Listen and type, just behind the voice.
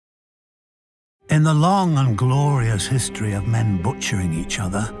In the long and glorious history of men butchering each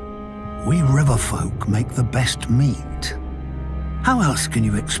other, we river folk make the best meat. How else can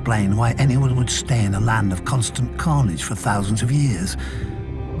you explain why anyone would stay in a land of constant carnage for thousands of years?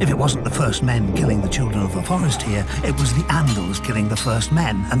 If it wasn't the first men killing the children of the forest here, it was the Andals killing the first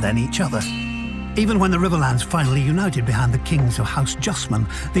men and then each other. Even when the Riverlands finally united behind the kings of House Justman,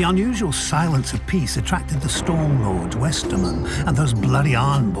 the unusual silence of peace attracted the Storm Lords, Westermen, and those bloody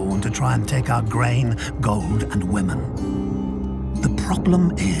Arnborn to try and take our grain, gold, and women. The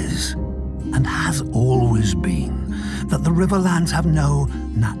problem is, and has always been, that the Riverlands have no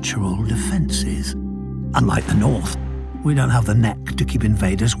natural defences. Unlike the North, we don't have the neck to keep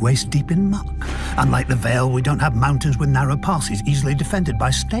invaders waist-deep in muck. Unlike the Vale, we don't have mountains with narrow passes easily defended by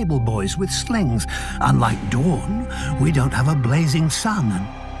stable boys with slings. Unlike Dawn, we don't have a blazing sun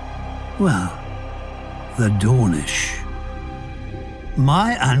and, well, the Dornish.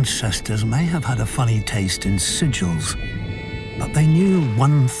 My ancestors may have had a funny taste in sigils, but they knew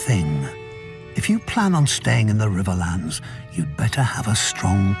one thing. If you plan on staying in the Riverlands, you'd better have a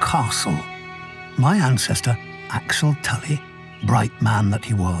strong castle. My ancestor, Axel Tully, bright man that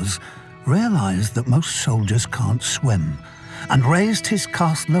he was, realised that most soldiers can't swim and raised his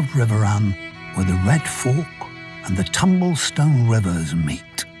castle of Riverrun where the Red Fork and the Tumblestone rivers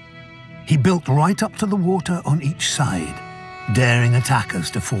meet. He built right up to the water on each side, daring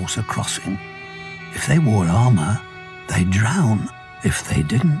attackers to force a crossing. If they wore armour, they'd drown. If they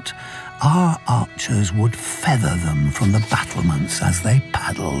didn't, our archers would feather them from the battlements as they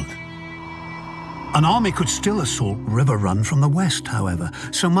paddled. An army could still assault Riverrun from the west, however,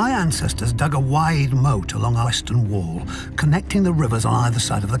 so my ancestors dug a wide moat along our western wall, connecting the rivers on either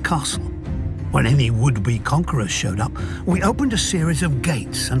side of the castle. When any would-be conquerors showed up, we opened a series of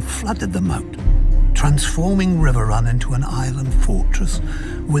gates and flooded the moat, transforming Riverrun into an island fortress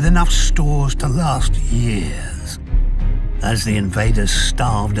with enough stores to last years. As the invaders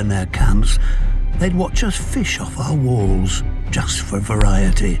starved in their camps, they'd watch us fish off our walls, just for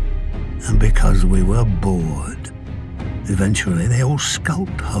variety. And because we were bored, eventually they all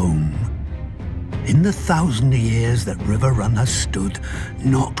skulked home. In the 1,000 years that Riverrun has stood,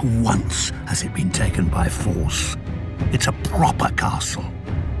 not once has it been taken by force. It's a proper castle.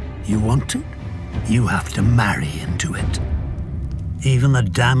 You want it? You have to marry into it. Even the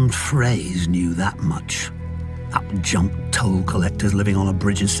damned Freys knew that much. Up-jumped toll collectors living on a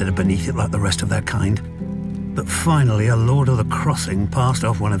bridge instead of beneath it like the rest of their kind. But finally, a Lord of the Crossing passed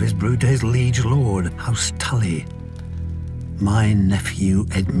off one of his brood to his liege lord, House Tully, my nephew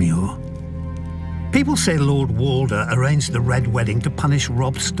Edmure. People say Lord Walder arranged the Red Wedding to punish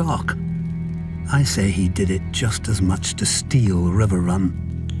Robb Stark. I say he did it just as much to steal Riverrun.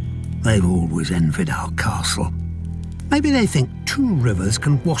 They've always envied our castle. Maybe they think two rivers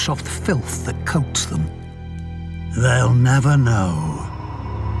can wash off the filth that coats them. They'll never know.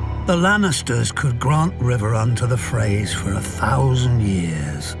 The Lannisters could grant Riverrun to the Freys for 1,000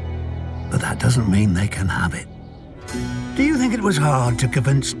 years, but that doesn't mean they can have it. Do you think it was hard to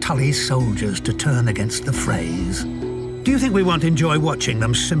convince Tully's soldiers to turn against the Freys? Do you think we won't enjoy watching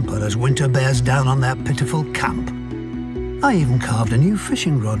them simper as winter bears down on their pitiful camp? I even carved a new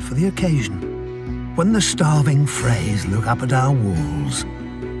fishing rod for the occasion. When the starving Freys look up at our walls,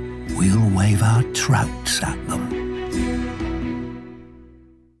 we'll wave our trouts at them.